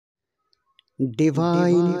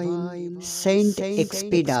Divine Saint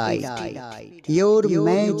Expedite, your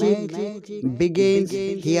magic begins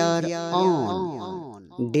here on.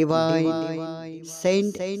 Divine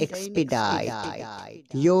Saint Expedite,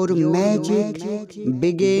 your magic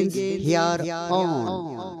begins here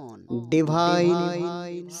on.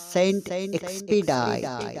 Divine Saint Expedite,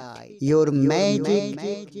 your magic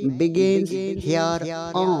begins here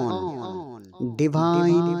on.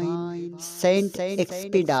 Divine Saint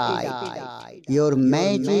Expedite, your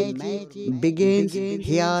magic begins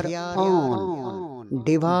here on.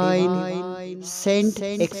 Divine Saint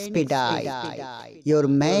Expedite, your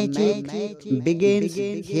magic begins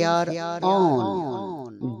here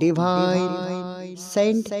on. Divine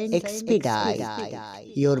Saint Expedite,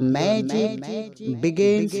 your magic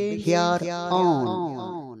begins here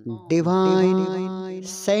on. Divine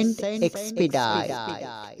Saint Expedite,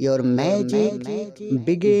 your magic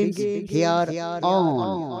begins here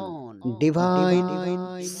on.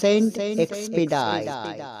 Divine Saint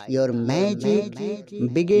Expedite, your magic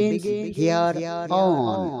begins here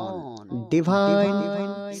on.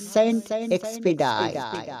 Divine Saint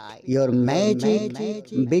Expedite, your magic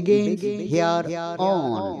begins here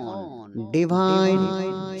on.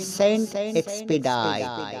 Divine Saint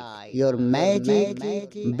Expedite, your magic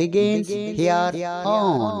begins here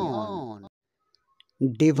on.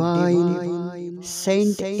 Divine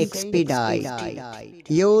Saint Expedite,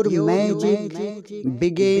 your magic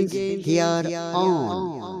begins here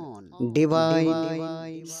on.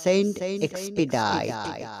 Divine Saint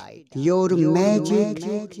Expedite, your magic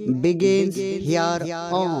begins here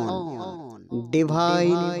on.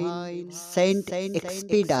 Divine Saint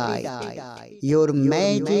Expedite, your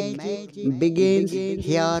magic begins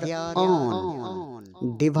here on.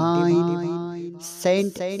 Divine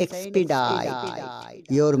Saint Expedite,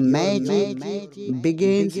 your magic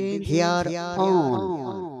begins here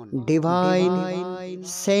on. Divine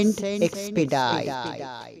Saint Expedite,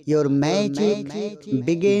 your magic begins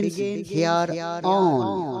here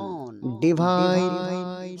on.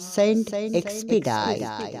 Divine Saint Expedite,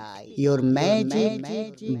 your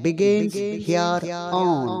magic begins here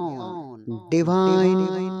on.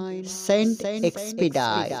 Divine Saint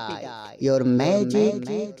Expedite, your magic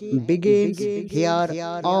begins here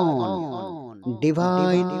on.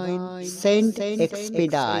 Divine Saint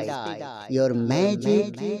Expedite, your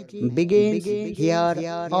magic begins here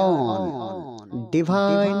on.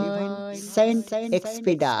 Divine Saint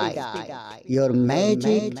Expedite, your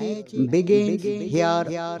magic begins here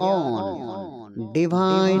on.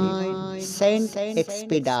 Divine Saint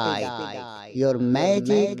Expedite, your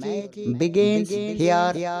magic begins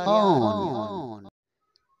here on.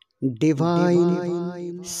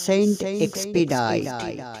 Divine Saint Expedite,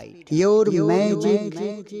 your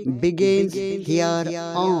magic begins here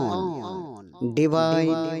on.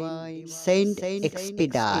 Divine Saint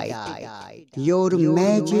Expedite, your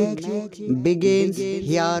magic begins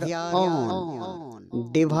here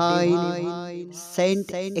on. Divine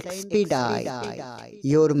Saint Expedite,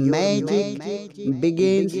 your magic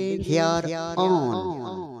begins here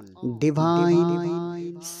on.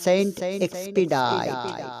 Divine Saint Expedite,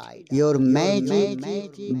 your magic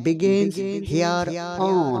begins here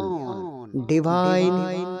on.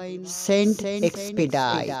 Divine Saint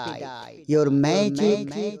Expedite, your magic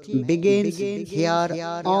begins here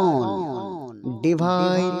on.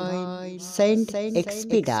 Divine Saint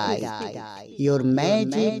Expedite, your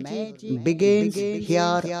magic begins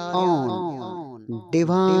here on.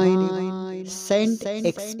 Divine Saint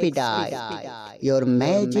Expedite, your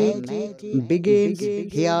magic begins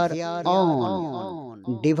here on.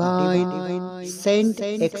 Divine Saint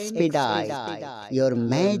Expedite, your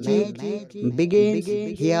magic begins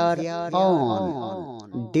here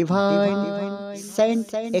on. Divine Saint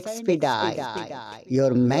Expedite,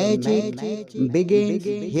 your magic begins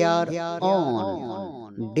here on.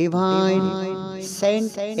 Divine Saint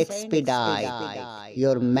Expedite,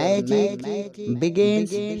 your magic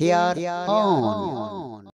begins here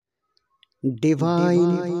on.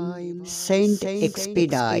 Divine Saint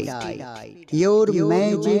Expedite, your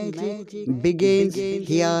magic begins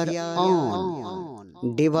here on.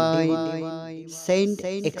 Divine Saint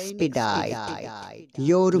Expedite,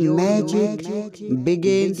 your magic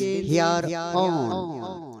begins here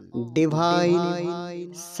on.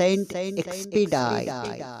 Divine Saint Expedite,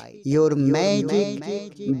 your magic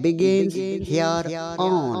begins here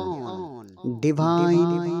on.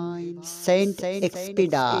 Divine Saint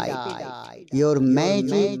Expedite, your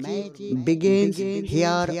magic begins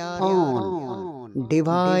here on.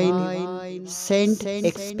 Divine Saint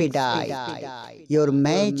Expedite, your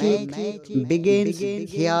magic begins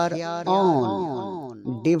here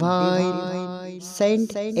on. Divine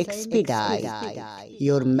sent expedite.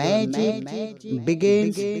 Your magic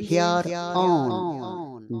begins here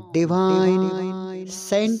on. Divine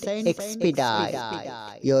sent expedite.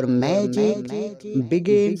 Your magic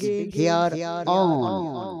begins here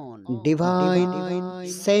on. Divine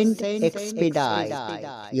sent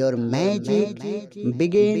expedite. Your magic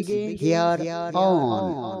begins here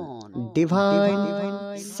on.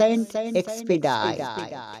 Divine sent expedite.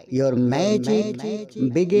 Your magic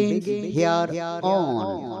begins here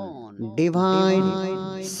on.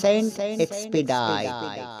 Divine sent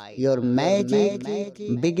expedite. Your magic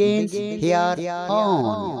begins here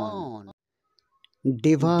on.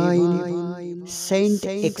 Divine sent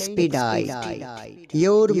expedite.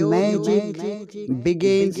 Your magic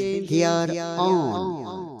begins here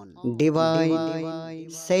on. Divine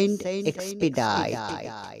sent expedite.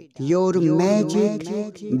 Your magic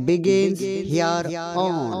begins here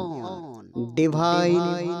on.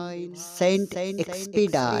 Divine sent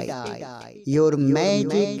expedite. Your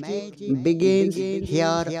magic begins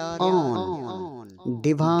here on.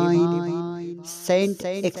 Divine sent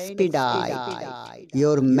expedite.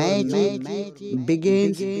 Your magic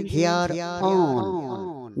begins here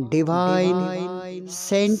on. Divine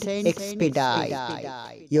sent expedite.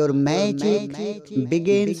 Your magic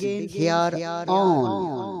begins here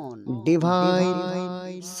on.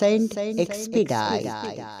 Divine sent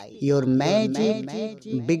expedite. Your magic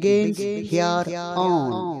begins here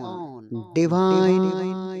on.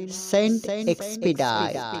 Divine sent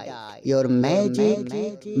expedite. Your magic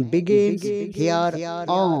begins here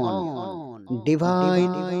on.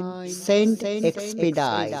 Divine sent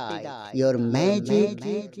expedite. Your magic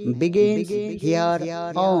begins here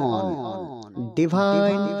on.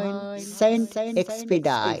 Divine sent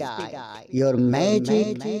expedite. Your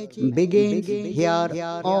magic begins here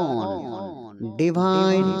on.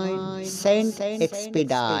 Divine sent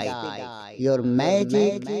expedite. Your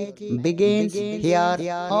magic begins here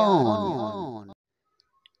on.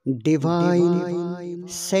 Divine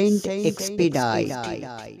sent expedite.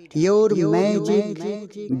 Your magic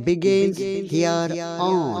begins here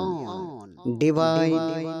on.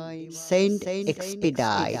 Divine sent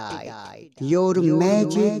expedite. Your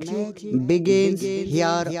magic begins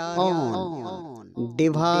here on.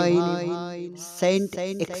 Divine sent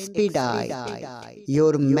expedite.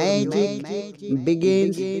 Your magic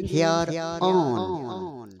begins here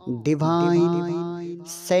on.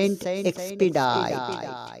 Divine sent expedite.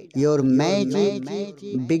 Your magic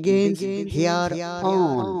begins here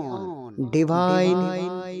on.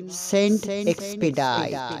 Divine sent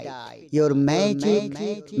expedite. Your magic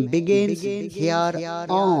begins here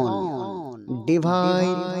on.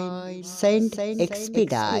 Divine sent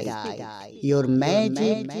expedite. Your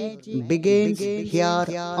magic begins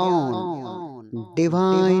here on.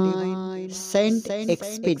 Divine sent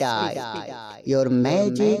expedite. Your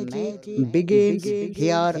magic begins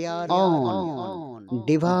here on.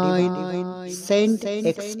 Divine sent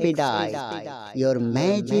expedite. Your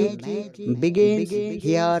magic begins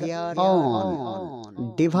here on.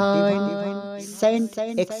 Divine sent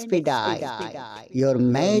expedite. Your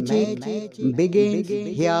magic begins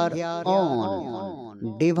here on.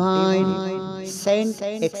 Divine sent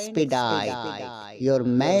expedite.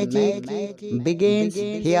 Your magic begins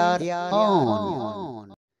here on.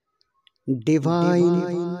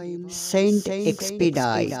 Divine sent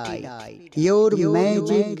expedite. Your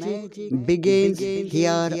magic begins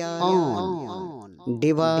here on.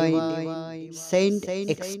 Divine sent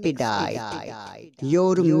expedite.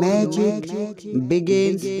 Your magic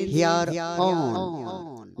begins here on.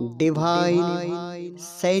 Divine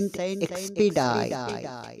sent expedite.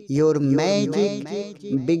 Your magic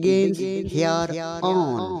begins here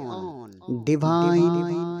on.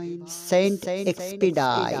 Divine sent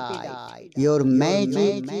expedite. Your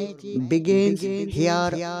magic begins here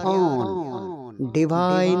on.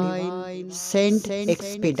 Divine sent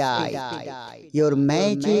expedite. Your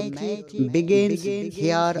magic begins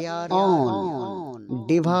here on.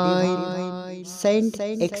 Divine sent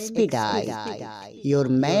expedite. Your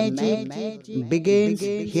magic begins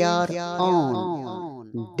here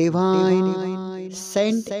on. Divine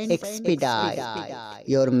sent expedite.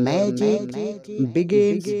 Your magic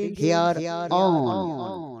begins here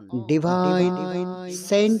on. Divine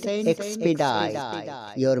sent expedite.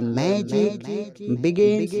 Your magic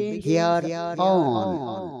begins here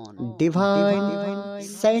on. Divine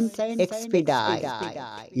sent expedite.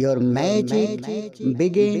 Your magic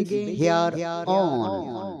begins here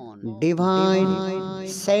on. Divine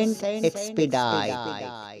sent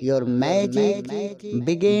expedite. Your magic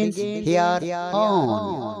begins here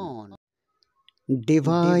on.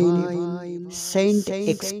 Divine Saint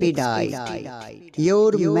Expedite,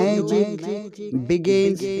 your magic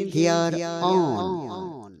begins here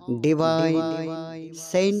on. Divine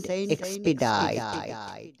Saint Expedite,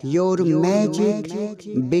 your magic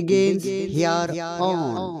begins here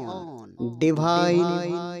on.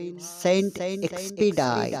 Divine Saint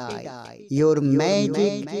Expedite, your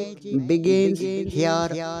magic begins here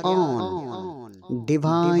on.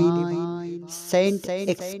 Divine Saint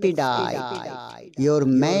Expedite, your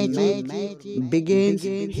magic begins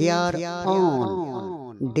here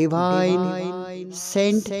on. Divine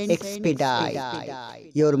Saint Expedite,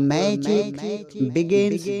 your magic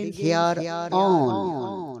begins here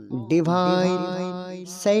on. Divine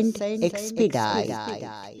Saint Expedite,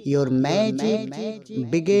 your magic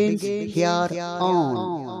begins here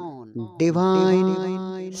on.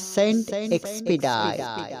 Divine Saint Expedite,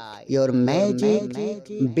 your magic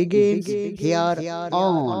begins here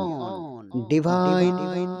on.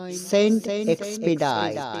 Divine Saint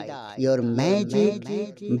Expedite, your magic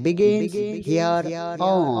begins here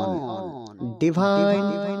on.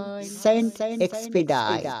 Divine Saint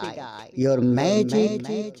Expedite, your magic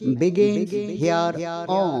begins here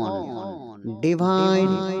on.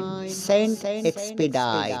 Divine Saint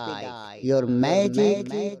Expedite, your magic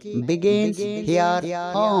begins here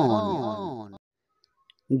on.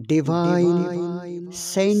 Divine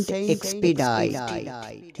Saint Expedite,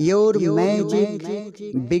 your magic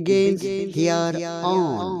begins here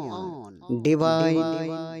on.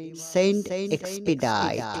 Divine Saint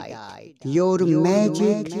Expedite, your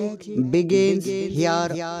magic begins here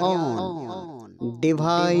on.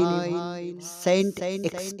 Divine Saint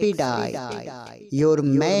Expedite, your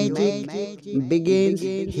magic begins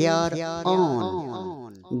here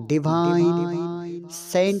on. Divine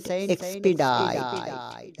Saint Expedite,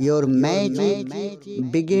 your magic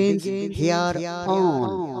begins here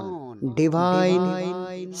on.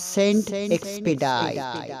 Divine Saint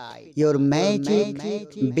Expedite, your magic begins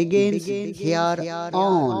here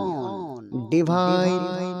on.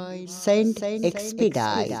 Divine Saint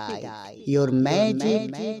Expedite, your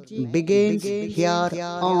magic begins here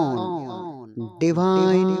on.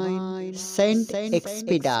 Divine Saint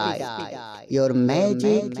Expedite, your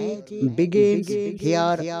magic begins here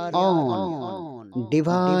on.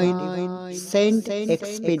 Divine Saint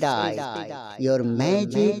Expedite, your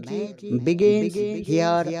magic begins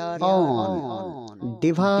here on.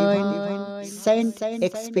 Divine Saint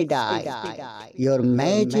Expedite, your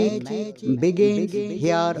magic begins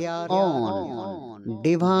here on.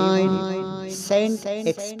 Divine Saint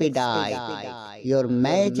Expedite, your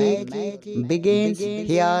magic begins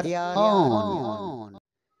here on.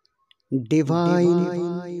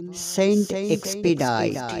 Divine Saint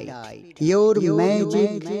Expedite, your magic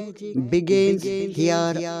begins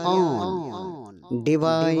here on.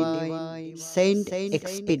 Divine Saint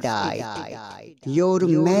Expedite, your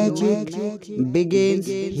magic begins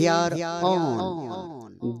here on.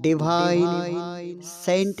 Divine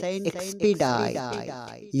Saint Expedite,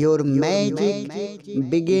 your magic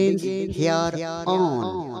begins here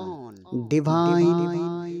on.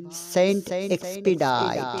 Divine Saint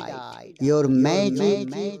Expedite, your magic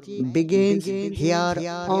begins here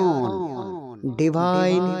on.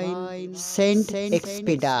 Divine Saint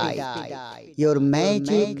Expedite, your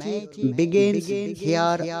magic begins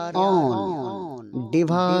here on.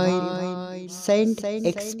 Divine Saint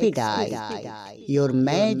Expedite, your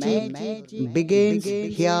magic begins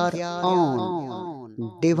here on.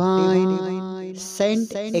 Divine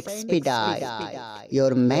Saint Expedite, your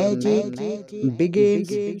magic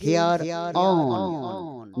begins here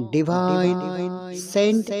on. Divine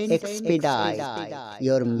Saint Expedite,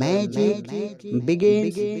 your magic begins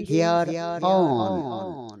here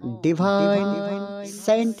on. Divine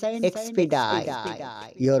Saint Expedite,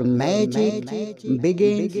 your magic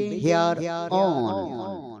begins here on.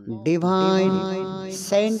 Divine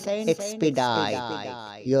Saint Expedite,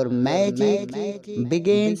 your magic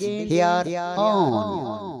begins here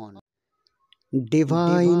on.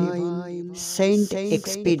 Divine Saint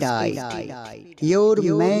Expedite, your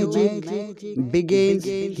magic begins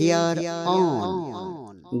here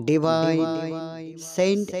on. Divine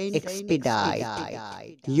Saint Expedite,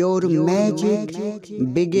 your magic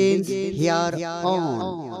begins here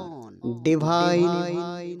on.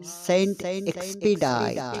 Divine Saint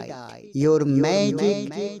Expedite, your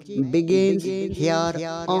magic begins here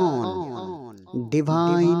on.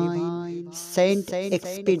 Divine Saint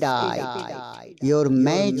Expedite, your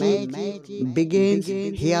magic begins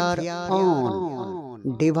here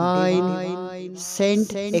on. Divine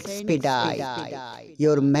Saint Expedite,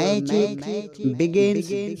 your magic begins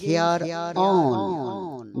here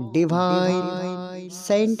on. Divine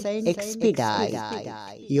Saint Expedite.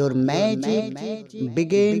 Your magic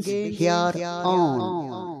begins here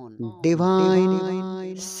on.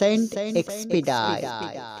 Divine Saint Expedite.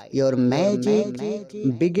 Your magic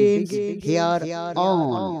begins here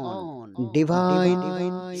on.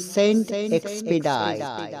 Divine Saint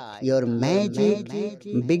Expedite. Your magic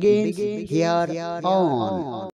begins here on.